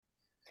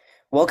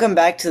Welcome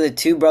back to the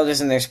Two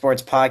Brothers and Their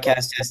Sports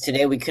podcast. As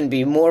today we couldn't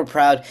be more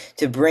proud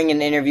to bring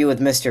an interview with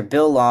Mr.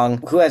 Bill Long,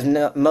 who has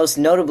most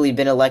notably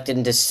been elected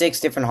into six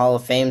different Hall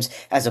of Fames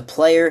as a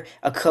player,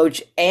 a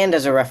coach, and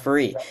as a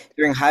referee.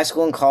 During high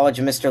school and college,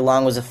 Mr.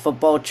 Long was a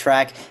football,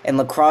 track, and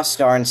lacrosse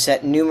star and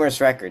set numerous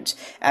records.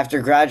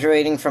 After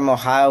graduating from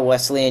Ohio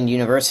Wesleyan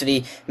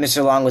University,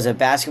 Mr. Long was a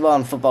basketball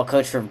and football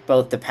coach for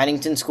both the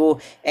Pennington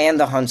School and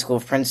the Hunt School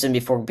of Princeton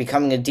before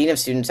becoming a dean of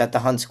students at the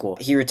Hunt School.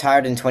 He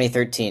retired in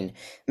 2013.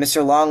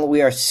 Mr. Long,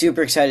 we are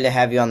super excited to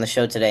have you on the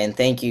show today, and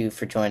thank you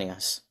for joining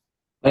us.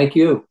 Thank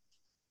you.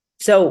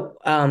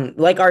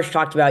 Like Arch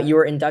talked about, you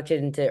were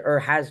inducted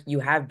into, you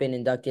have been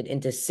inducted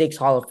into six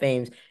Hall of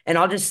Fames. And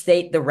I'll just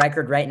state the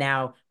record right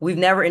now. We've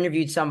never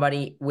interviewed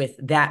somebody with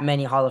that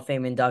many Hall of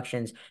Fame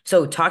inductions.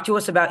 So talk to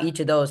us about each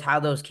of those, how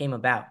those came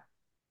about.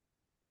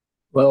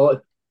 Well,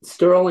 at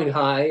Sterling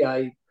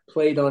High,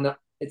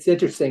 it's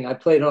interesting. I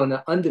played on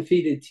an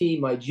undefeated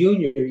team my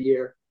junior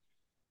year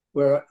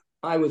where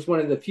I was one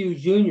of the few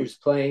juniors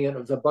playing, and it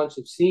was a bunch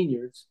of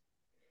seniors.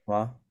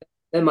 Wow.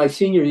 Then my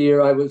senior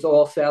year, I was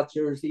all South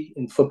Jersey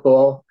in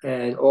football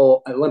and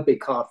all Olympic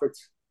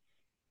conference.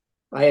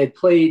 I had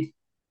played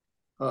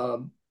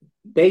um,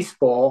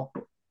 baseball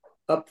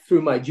up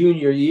through my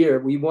junior year.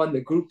 We won the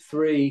Group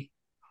 3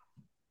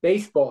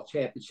 baseball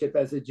championship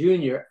as a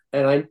junior,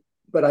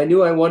 but I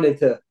knew I wanted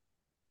to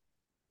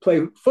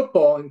play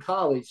football in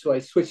college, so I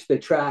switched the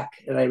track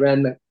and I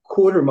ran the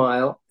quarter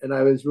mile, and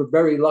I was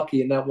very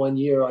lucky in that one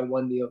year. I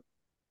won the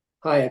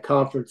Ohio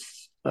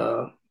Conference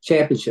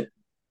championship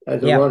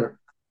as a Yeah. runner.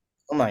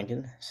 Oh my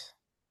goodness.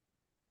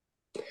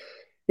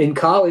 In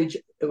college,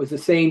 it was the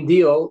same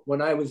deal.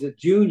 When I was a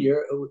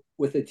junior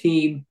with a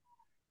team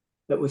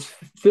that was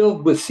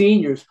filled with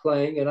seniors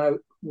playing, and I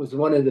was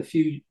one of the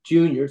few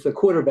juniors. The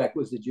quarterback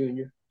was the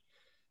junior.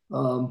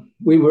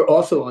 We were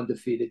also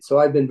undefeated, so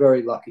I've been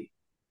very lucky.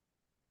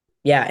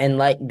 Yeah, and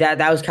like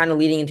that was kind of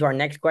leading into our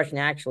next question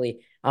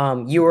actually.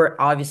 You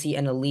were obviously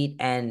an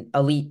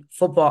elite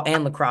football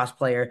and lacrosse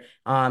player,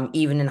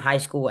 even in high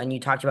school, and you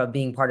talked about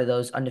being part of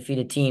those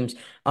undefeated teams.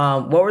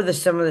 What were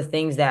some of the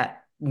things that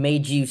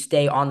made you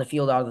stay on the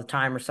field all the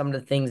time, or some of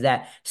the things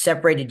that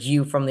separated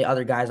you from the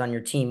other guys on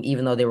your team,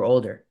 even though they were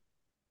older?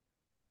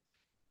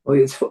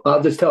 Well,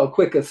 I'll just tell a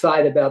quick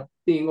aside about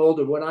being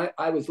older. When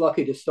I was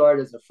lucky to start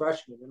as a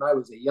freshman, and I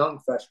was a young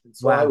freshman,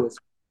 so I Wow. was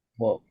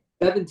Well,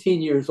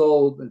 17 years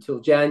old until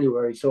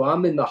January. So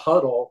I'm in the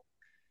huddle,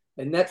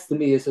 and next to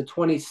me is a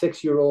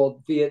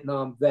 26-year-old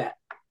Vietnam vet.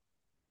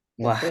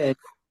 wow. And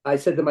I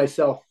said to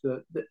myself,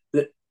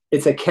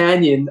 it's a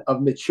canyon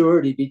of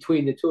maturity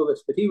between the two of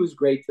us, but he was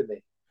great to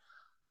me.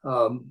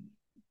 Um,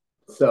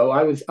 so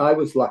I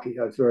was lucky.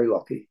 I was very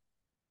lucky.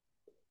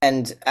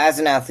 And as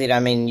an athlete, I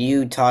mean,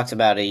 you talked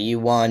about it. You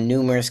won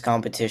numerous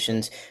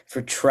competitions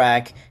for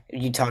track.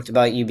 You talked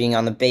about you being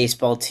on the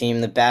baseball team,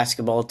 the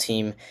basketball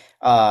team,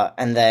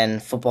 and then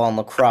football and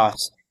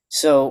lacrosse.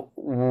 So,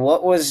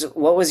 what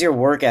was your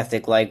work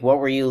ethic like? What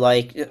were you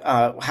like?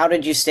 How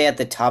did you stay at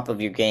the top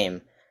of your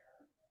game?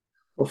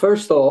 Well,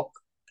 first of all,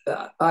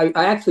 I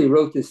actually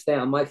wrote this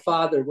down. My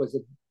father was a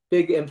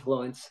big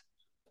influence.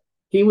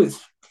 He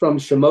was from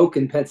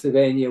Shamokin,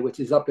 Pennsylvania, which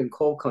is up in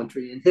coal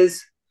country, and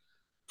his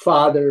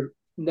father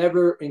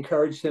never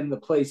encouraged him to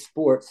play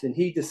sports, and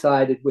he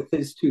decided with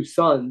his two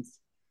sons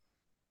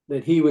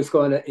that he was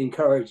going to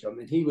encourage them,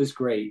 and he was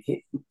great.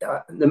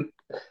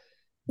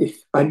 If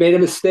I made a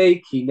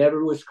mistake, he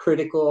never was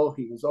critical.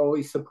 He was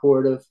always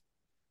supportive.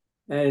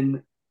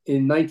 And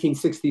in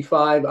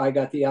 1965, I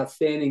got the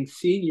Outstanding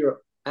Senior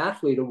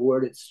Athlete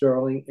Award at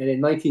Sterling, and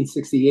in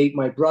 1968,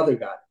 my brother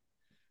got it.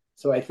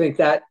 So I think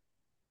that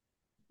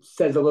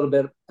says a little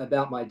bit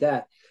about my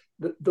dad.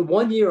 The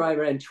one year I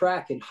ran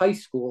track in high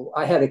school,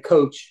 I had a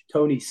coach,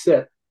 Tony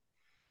Sipp,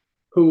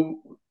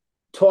 who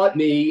taught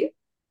me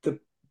to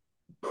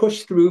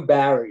push through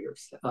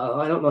barriers.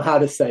 I don't know how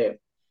to say it,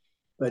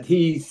 but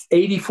he's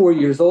 84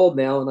 years old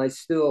now, and I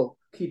still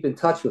keep in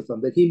touch with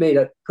him. But he made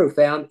a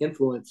profound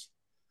influence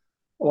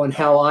on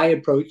how I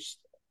approached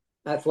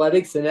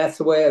athletics, and that's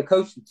the way I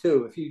coached it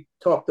too. If you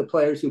talk to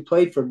players who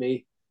played for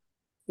me,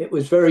 it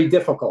was very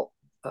difficult,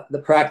 the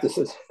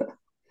practices.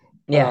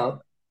 Yeah. Uh,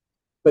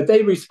 but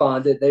they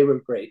responded. They were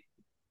great.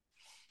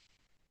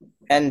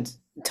 And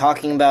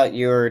talking about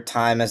your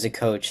time as a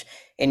coach,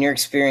 and your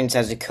experience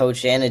as a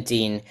coach and a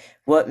dean,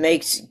 what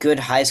makes good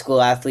high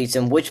school athletes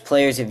and which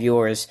players of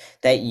yours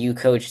that you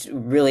coached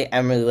really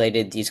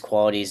emulated these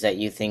qualities that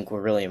you think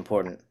were really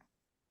important?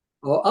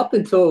 Well, up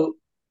until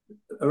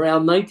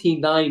around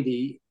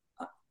 1990,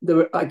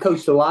 I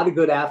coached a lot of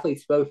good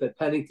athletes, both at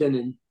Pennington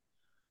and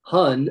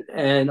Hun,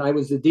 and I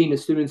was the dean of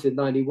students in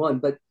 '91.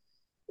 But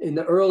in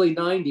the early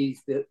 '90s,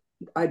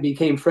 I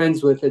became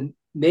friends with a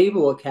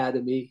Naval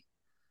Academy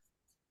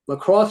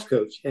lacrosse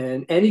coach,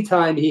 and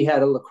anytime he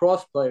had a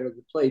lacrosse player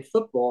that played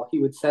football, he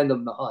would send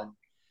them to Hun,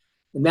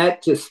 and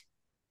that just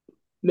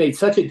made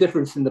such a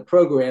difference in the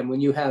program when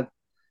you have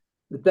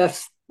the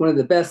best. One of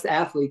the best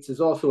athletes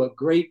is also a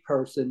great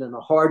person and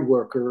a hard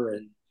worker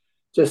and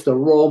just a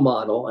role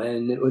model,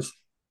 and it was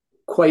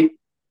quite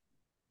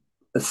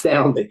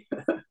astounding.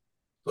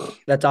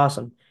 That's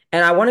awesome.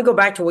 And I want to go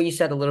back to what you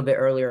said a little bit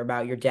earlier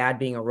about your dad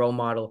being a role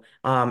model.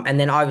 And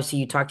then obviously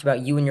you talked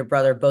about you and your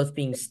brother both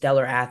being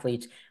stellar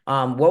athletes.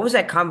 What was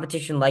that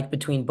competition like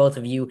between both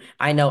of you?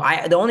 I know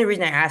the only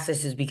reason I asked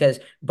this is because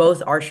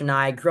both Arsh and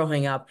I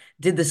growing up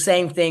did the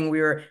same thing.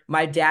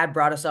 My dad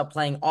brought us up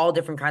playing all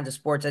different kinds of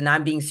sports. And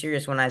I'm being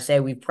serious when I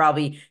say we've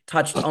probably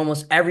touched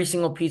almost every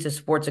single piece of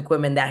sports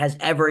equipment that has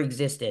ever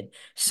existed.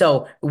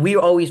 So we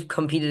always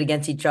competed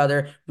against each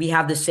other. We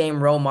have the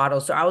same role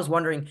models. So I was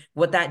wondering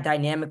what that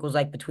dynamic was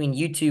like between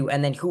you two,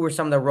 and then who were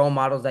some of the role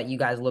models that you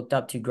guys looked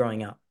up to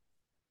growing up?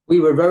 We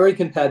were very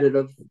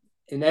competitive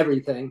in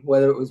everything,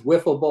 whether it was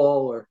wiffle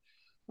ball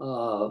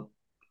or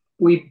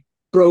we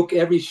broke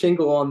every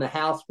shingle on the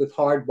house with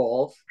hard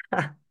balls.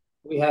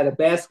 We had a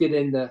basket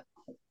in the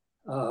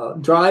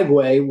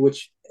driveway,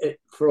 which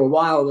for a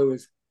while there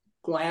was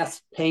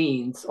glass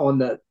panes on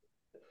the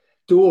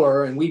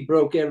door, and we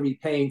broke every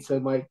pane. So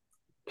my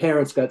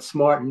parents got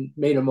smart and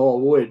made them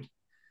all wood.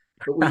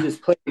 But we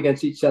just played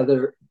against each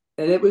other,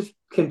 and it was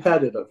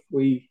competitive.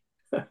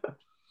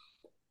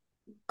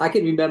 I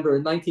can remember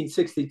in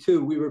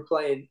 1962 we were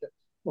playing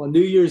on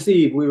New Year's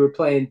Eve. We were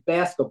playing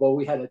basketball.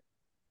 We had a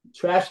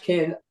trash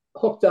can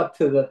hooked up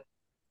to the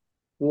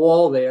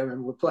wall there,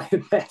 and we're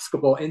playing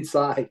basketball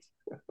inside.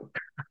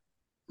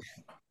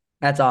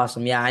 That's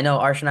awesome. Yeah, I know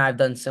Arsh and I have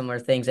done similar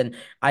things, and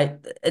I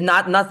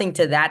not nothing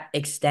to that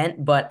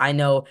extent, but I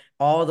know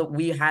all the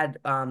we had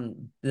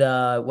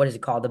the what is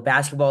it called? The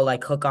basketball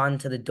like hook on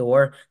to the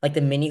door, like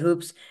the mini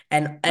hoops,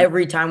 and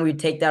every time we'd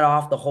take that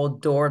off, the whole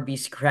door would be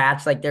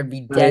scratched, like there'd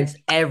be Right? dents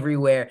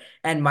everywhere.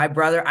 And my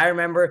brother, I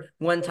remember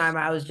one time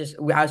I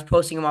was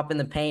posting him up in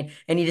the paint,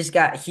 and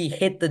he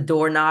hit the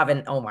doorknob,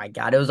 and oh my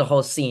God, it was a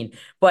whole scene.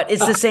 But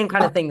it's the same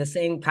kind of thing, the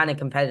same kind of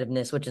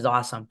competitiveness, which is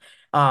awesome.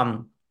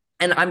 Um,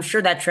 and I'm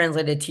sure that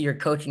translated to your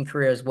coaching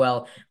career as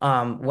well.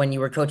 When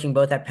you were coaching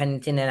both at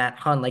Pennington and at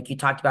Hun, like you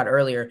talked about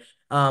earlier.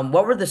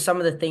 What were some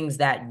of the things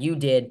that you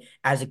did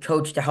as a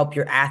coach to help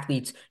your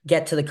athletes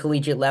get to the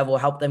collegiate level,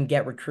 help them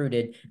get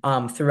recruited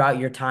throughout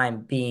your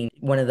time being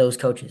one of those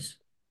coaches?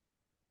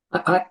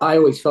 I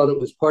always felt it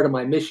was part of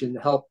my mission to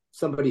help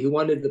somebody who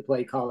wanted to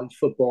play college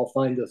football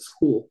find a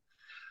school.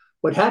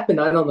 What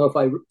happened, I don't know if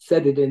I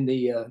said it in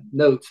the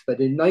notes, but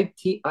in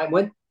 19,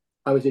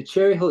 I was at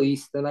Cherry Hill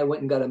East, then I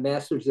went and got a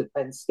master's at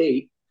Penn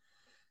State,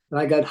 and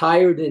I got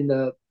hired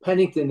in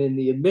Pennington in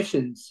the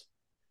admissions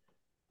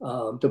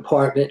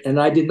department, and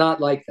I did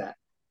not like that.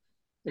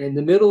 In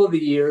the middle of the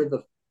year,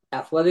 the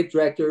athletic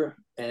director,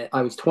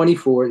 I was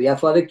 24, the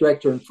athletic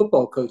director and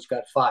football coach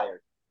got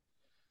fired.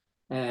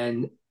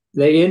 And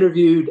they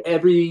interviewed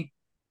every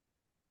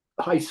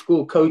high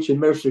school coach in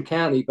Mercer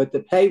County, but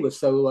the pay was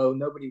so low,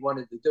 nobody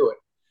wanted to do it.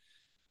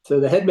 So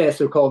the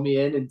headmaster called me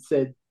in and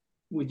said,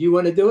 "Would you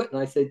want to do it?" And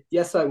I said,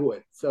 "Yes, I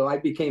would." So I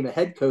became a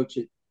head football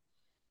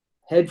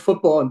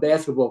and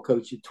basketball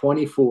coach at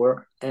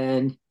 24.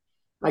 And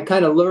I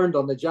kind of learned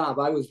on the job.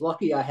 I was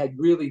lucky I had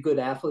really good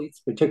athletes,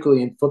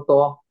 particularly in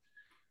football.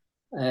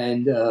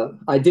 And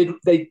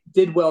they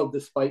did well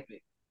despite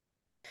me.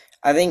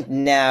 I think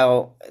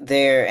now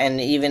there,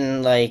 and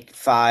even like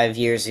 5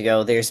 years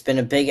ago, there's been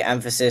a big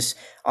emphasis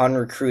on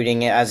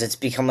recruiting as it's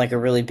become like a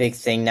really big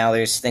thing. Now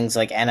there's things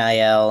like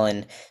NIL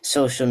and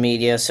social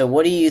media. So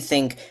what do you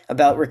think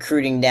about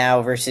recruiting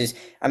now versus,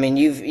 I mean,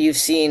 you've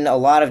seen a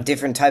lot of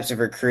different types of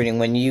recruiting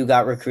when you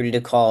got recruited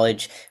to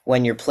college,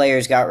 when your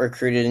players got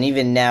recruited, and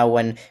even now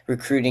when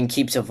recruiting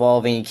keeps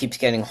evolving and keeps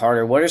getting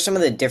harder. What are some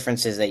of the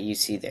differences that you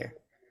see there?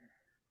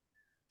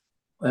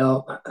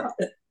 Well,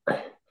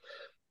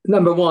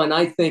 number one,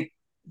 I think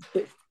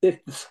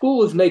if the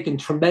school is making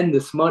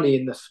tremendous money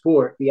in the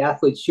sport, the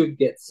athletes should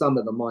get some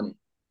of the money.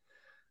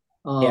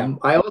 Yeah.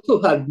 I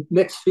also have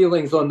mixed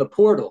feelings on the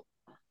portal.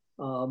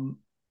 Um,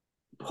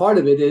 Part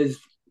of it is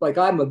like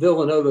I'm a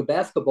Villanova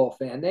basketball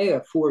fan. They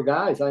have four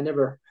guys I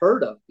never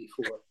heard of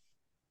before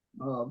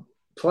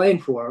playing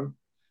for them.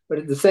 But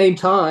at the same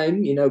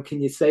time,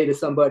 can you say to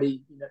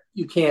somebody,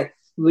 you can't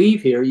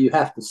leave here, you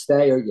have to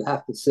stay or you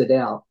have to sit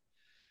out?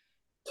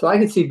 So I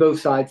can see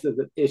both sides of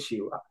the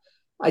issue.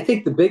 I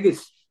think the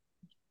biggest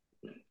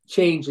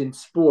change in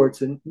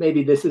sports, and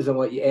maybe this isn't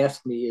what you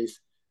asked me, is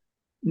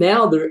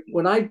now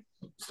when I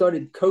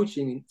started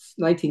coaching in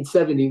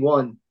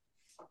 1971,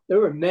 there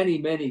were many,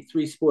 many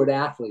three sport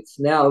athletes.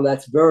 Now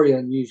that's very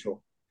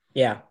unusual.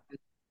 Yeah.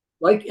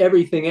 Like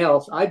everything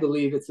else, I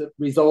believe it's a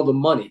result of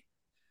money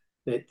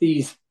that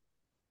these,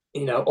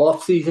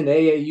 off-season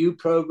AAU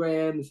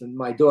programs, and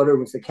my daughter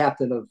was the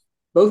captain of,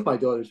 both my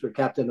daughters were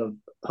captain of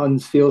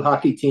Hun's field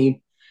hockey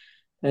team.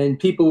 And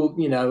people,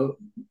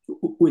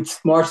 which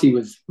Marcy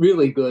was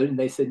really good. And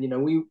they said,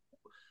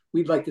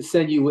 we'd like to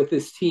send you with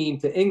this team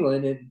to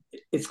England and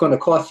it's going to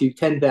cost you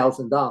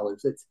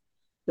 $10,000.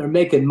 They're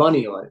making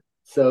money on it.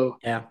 So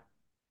Yeah.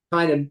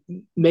 kind of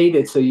made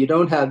it so you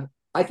don't have,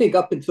 I think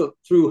up until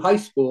through high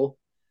school,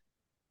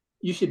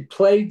 you should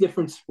play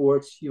different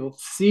sports. You'll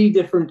see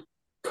different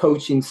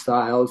coaching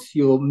styles.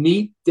 You'll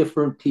meet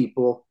different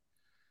people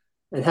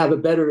and have a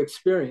better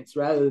experience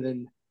rather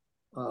than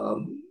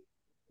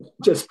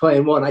just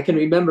playing one. I can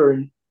remember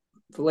in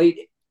the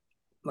late,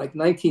 like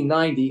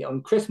 1990,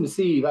 on Christmas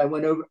Eve, I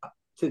went over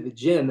to the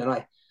gym and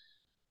I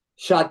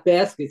shot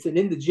baskets. And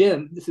in the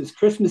gym, this is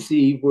Christmas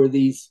Eve, were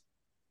these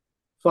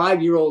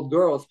 5-year-old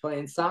girls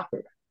playing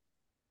soccer.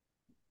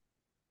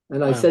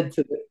 And I Wow. said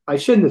I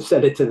shouldn't have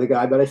said it to the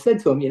guy, but I said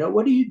to him,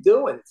 what are you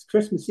doing? It's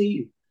Christmas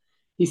Eve.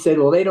 He said,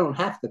 well, they don't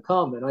have to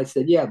come. And I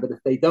said, yeah, but if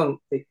they don't,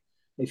 they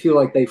feel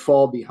like they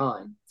fall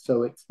behind.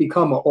 So it's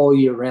become an all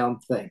year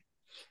round thing.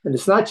 And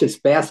it's not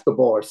just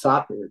basketball or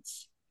soccer.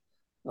 It's,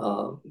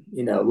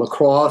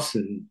 lacrosse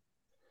and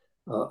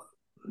uh,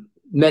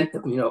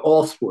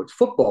 all sports,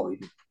 football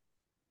even.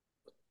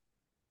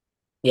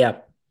 Yeah,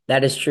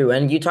 that is true.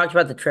 And you talked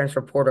about the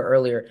transfer portal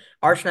earlier.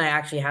 Arch and I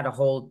actually had a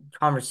whole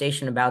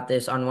conversation about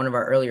this on one of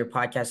our earlier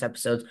podcast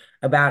episodes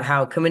about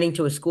how committing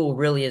to a school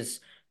really is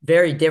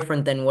very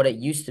different than what it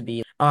used to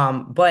be.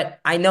 But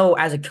I know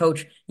as a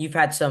coach, you've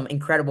had some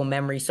incredible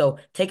memories. So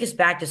take us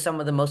back to some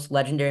of the most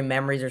legendary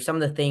memories or some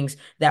of the things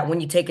that when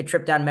you take a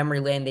trip down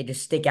memory lane, they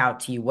just stick out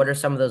to you. What are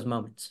some of those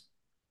moments?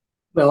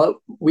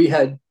 Well, we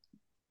had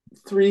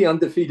 3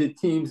 undefeated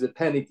teams at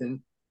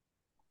Pennington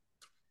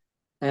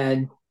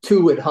and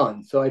 2 at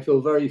Hun. So I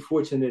feel very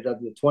fortunate of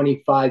the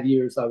 25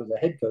 years I was a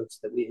head coach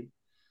that we had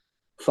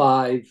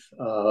 5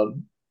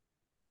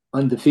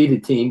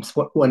 undefeated teams.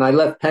 When I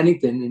left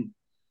Pennington in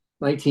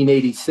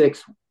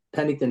 1986,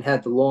 Pennington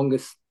had the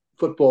longest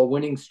football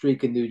winning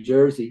streak in New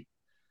Jersey.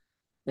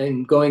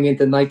 And going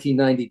into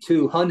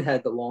 1992, Hun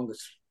had the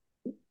longest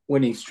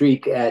winning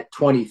streak at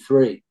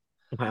 23.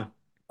 Wow.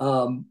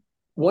 Um,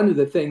 One of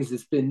the things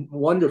that's been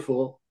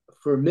wonderful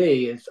for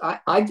me is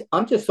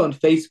I'm just on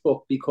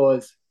Facebook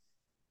because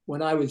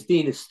when I was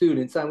dean of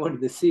students, I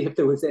wanted to see if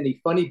there was any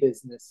funny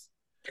business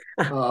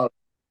uh,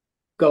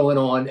 going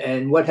on.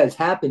 And what has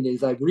happened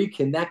is I've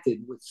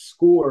reconnected with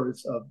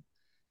scores of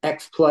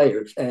ex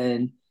players.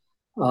 And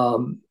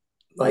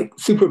like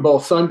Super Bowl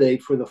Sunday,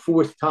 for the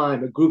fourth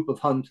time, a group of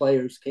Hun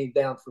players came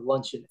down for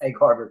lunch in Egg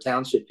Harbor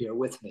Township here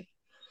with me.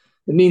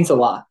 It means a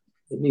lot.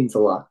 It means a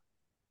lot.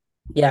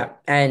 Yeah,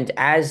 and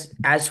as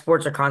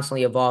sports are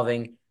constantly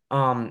evolving,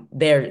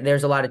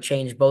 there's a lot of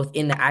change both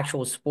in the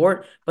actual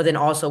sport, but then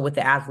also with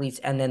the athletes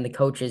and then the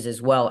coaches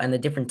as well, and the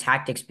different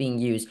tactics being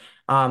used.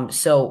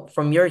 So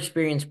from your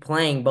experience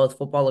playing both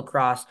football,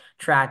 lacrosse,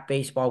 track,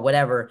 baseball,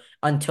 whatever,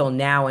 until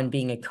now and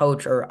being a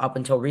coach, or up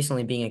until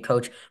recently being a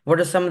coach, what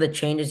are some of the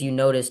changes you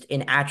noticed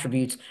in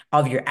attributes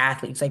of your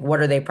athletes? Like what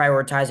are they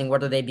prioritizing?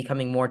 What are they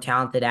becoming more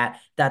talented at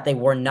that they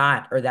were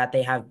not, or that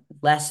they have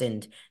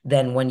lessened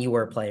than when you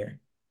were a player?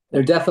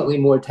 They're definitely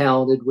more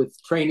talented with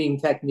training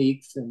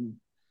techniques and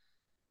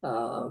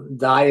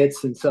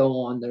diets and so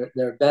on.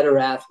 They're better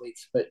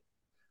athletes. But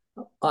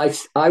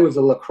I was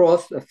a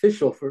lacrosse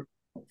official for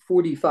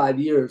 45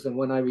 years, and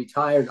when I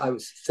retired, I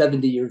was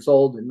 70 years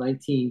old in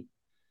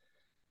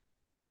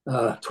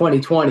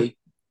 2020.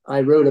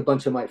 I wrote a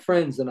bunch of my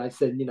friends and I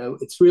said,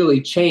 it's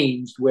really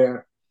changed.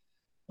 Where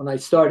when I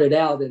started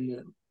out in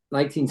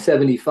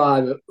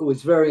 1975, it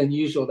was very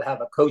unusual to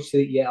have a coach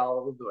that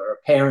yelled or a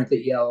parent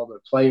that yelled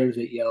or players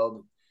that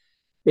yelled.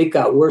 It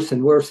got worse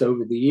and worse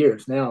over the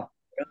years. Now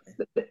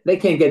they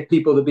can't get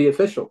people to be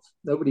officials.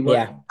 Nobody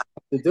wants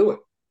Yeah. to do it.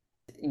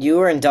 You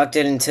were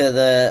inducted into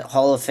the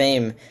Hall of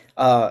Fame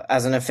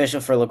as an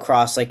official for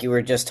lacrosse, like you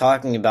were just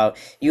talking about.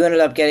 You ended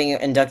up getting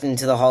inducted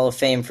into the Hall of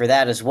Fame for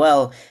that as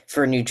well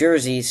for New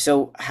Jersey.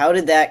 So, how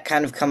did that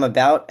kind of come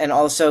about? And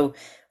also,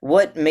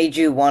 what made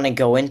you want to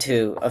go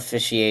into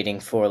officiating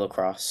for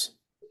lacrosse?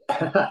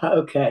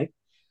 Okay.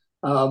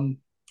 Um,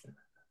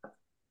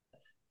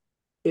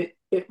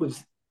 it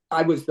was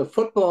I was the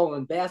football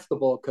and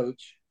basketball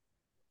coach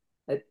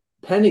at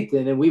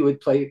Pennington, and we would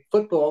play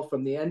football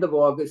from the end of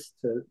August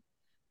to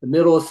the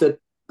middle of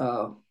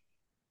uh,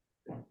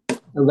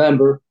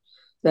 November,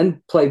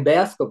 then play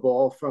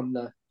basketball from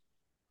the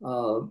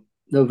uh,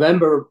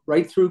 November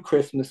right through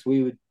Christmas.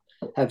 We would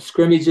have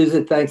scrimmages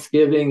at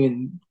Thanksgiving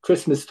and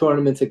Christmas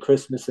tournaments at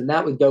Christmas, and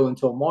that would go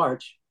until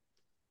March.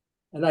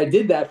 And I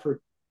did that for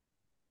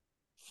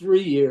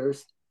 3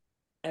 years,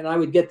 and I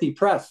would get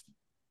depressed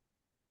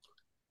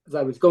because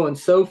I was going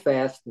so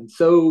fast and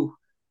so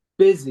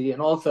busy,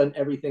 and all of a sudden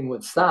everything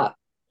would stop.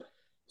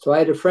 So I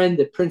had a friend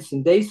at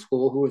Princeton Day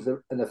School who was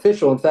an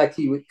official. In fact,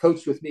 he would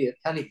coach with me at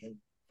Pennington.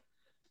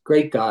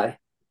 Great guy,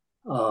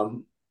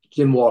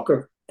 Jim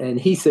Walker. And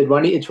he said,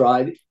 why don't you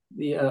try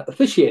the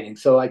officiating?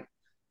 So I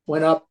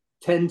went up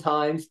 10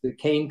 times to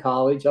Kane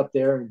College up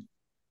there in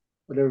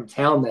whatever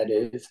town that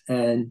is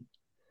and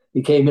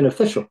became an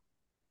official.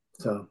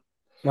 So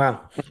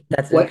Wow.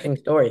 That's an what interesting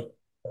story.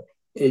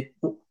 it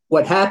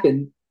what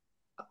happened,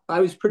 I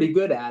was pretty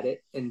good at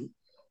it. And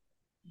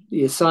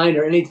the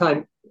assigner,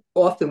 anytime,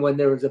 often when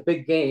there was a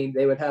big game,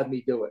 they would have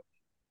me do it.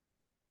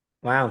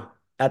 Wow.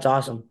 That's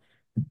awesome.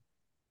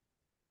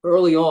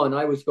 Early on,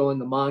 I was going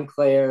to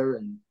Montclair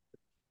and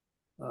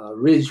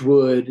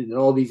Ridgewood and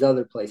all these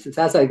other places.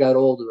 As I got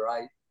older,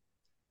 I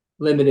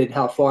limited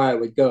how far I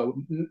would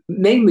go,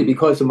 mainly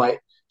because of my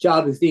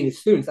job as dean of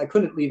students. I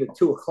couldn't leave at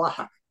 2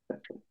 o'clock.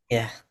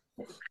 Yeah.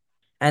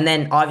 And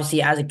then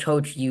obviously as a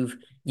coach, you've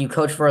you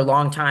coached for a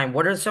long time.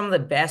 What are some of the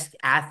best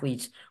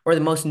athletes or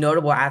the most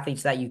notable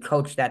athletes that you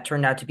coached that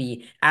turned out to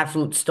be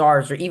absolute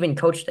stars or even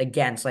coached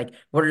against? Like,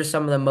 what are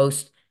some of the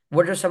most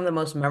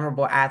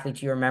memorable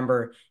athletes you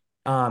remember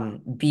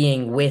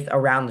being with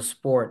around the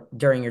sport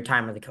during your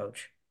time as a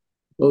coach?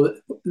 Well,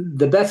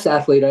 the best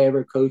athlete I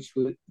ever coached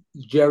was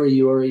Jerry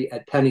Uri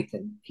at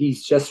Pennington.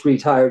 He's just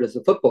retired as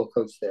a football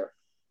coach there.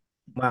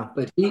 Wow.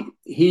 But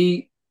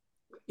he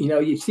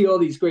you see all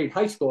these great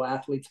high school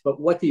athletes, but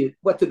what do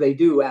they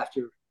do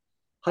after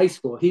high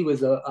school? He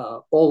was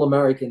a All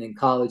American in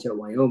college at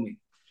Wyoming.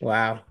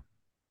 Wow.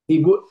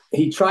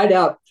 He tried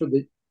out for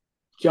the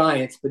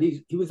Giants, but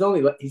he's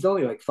only like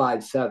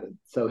 5'7",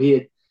 so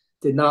did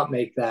not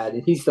make that,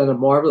 and he's done a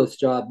marvelous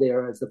job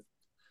there as a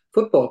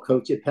football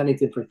coach at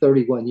Pennington for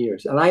 31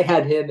 years. And I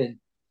had him in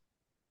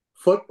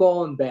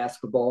football and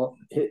basketball.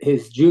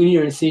 His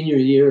junior and senior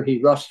year,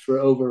 he rushed for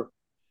over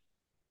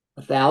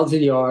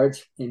 1,000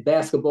 yards. In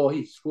basketball,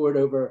 he scored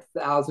over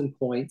 1,000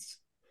 points.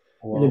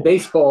 And in Whoa.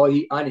 baseball,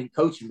 I didn't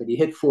coach him, but he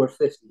hit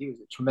 450. He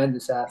was a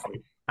tremendous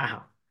athlete.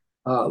 Wow.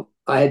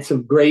 I had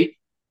some great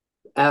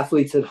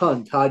athletes at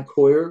Hun. Todd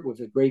Coyer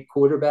was a great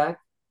quarterback.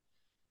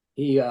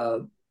 He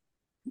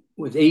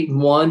was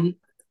 8-1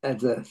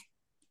 as a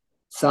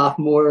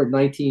sophomore in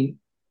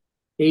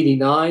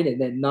 1989, and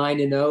then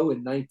 9-0 in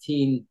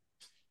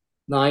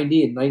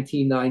 1990 and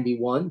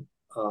 1991.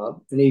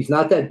 And he's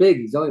not that big.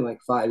 He's only like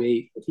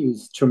 5'8", but he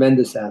was a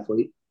tremendous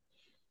athlete.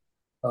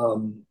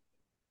 Um,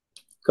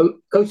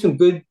 coached some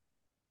good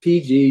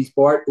PGs.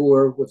 Bart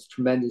Orr was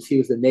tremendous. He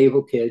was a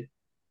naval kid,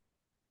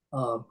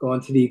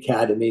 going to the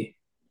academy.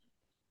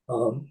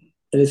 And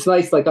it's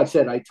nice, like I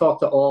said, I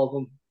talked to all of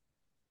them.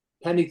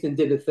 Pennington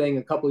did a thing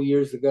a couple of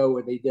years ago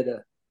where they did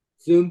a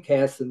Zoom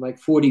cast and like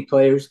 40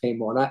 players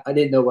came on. I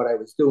didn't know what I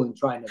was doing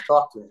trying to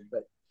talk to them,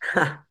 but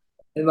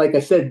and like I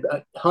said,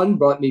 Hun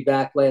brought me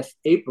back last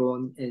April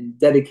and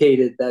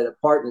dedicated that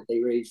apartment. They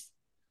raised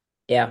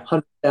Yeah.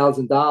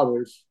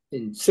 $100,000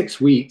 in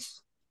 6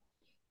 weeks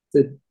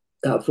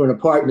for an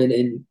apartment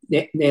in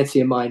Nancy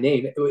and my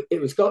name. It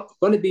was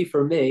going to be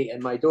for me,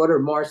 and my daughter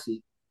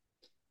Marcy,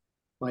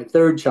 my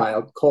third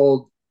child,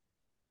 called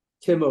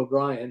Tim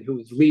O'Brien, who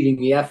was leading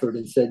the effort,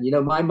 and said,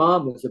 my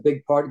mom was a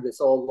big part of this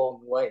all along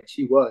the way.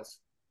 She was.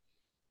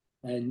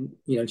 And,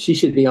 she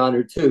should be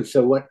honored too.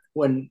 So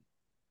when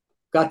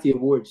got the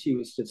award, she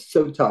was just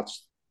so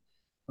touched.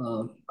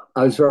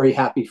 I was very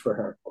happy for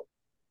her.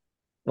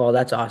 Well,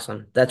 that's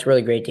awesome. That's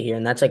really great to hear.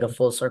 And that's like a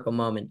full circle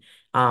moment.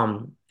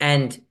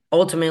 And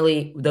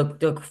ultimately,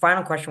 the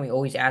final question we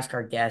always ask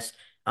our guests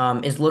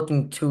is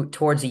looking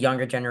towards the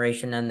younger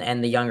generation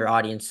and the younger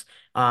audience.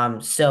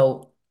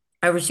 So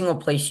every single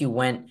place you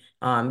went,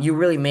 you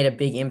really made a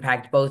big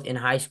impact both in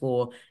high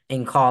school,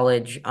 in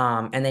college,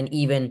 and then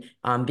even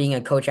being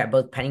a coach at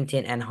both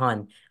Pennington and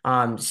Hun.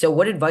 So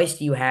what advice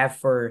do you have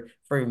for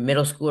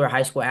middle school or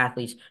high school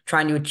athletes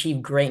trying to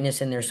achieve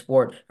greatness in their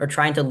sport or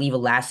trying to leave a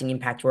lasting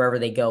impact wherever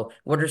they go?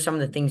 What are some of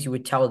the things you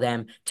would tell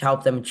them to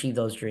help them achieve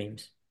those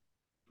dreams?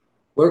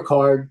 Work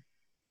hard,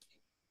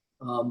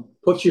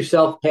 push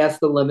yourself past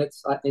the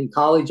limits. In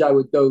college, I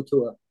would go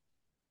to a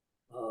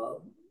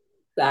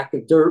back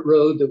a dirt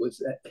road that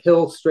was a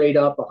hill straight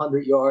up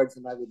 100 yards,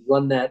 and I would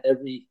run that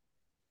every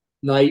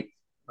night,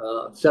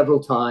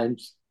 several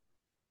times.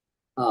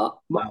 My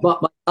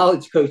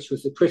college coach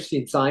was a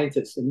Christian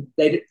Scientist, and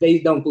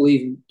they don't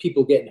believe in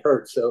people getting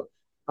hurt. So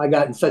I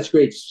got in such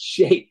great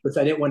shape because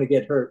I didn't want to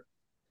get hurt.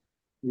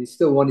 He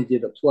still wanted you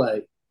to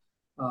play.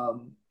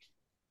 Um,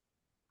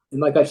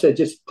 and like I said,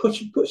 just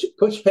push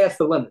past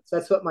the limits.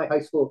 That's what my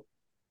high school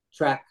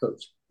track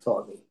coach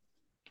taught me.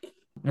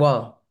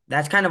 Well,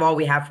 that's kind of all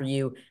we have for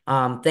you.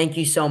 Thank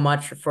you so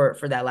much for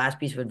that last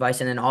piece of advice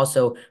and then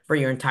also for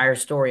your entire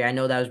story. I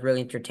know that was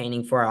really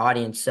entertaining for our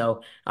audience.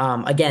 So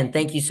again,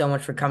 thank you so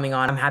much for coming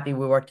on. I'm happy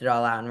we worked it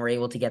all out and we're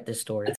able to get this story.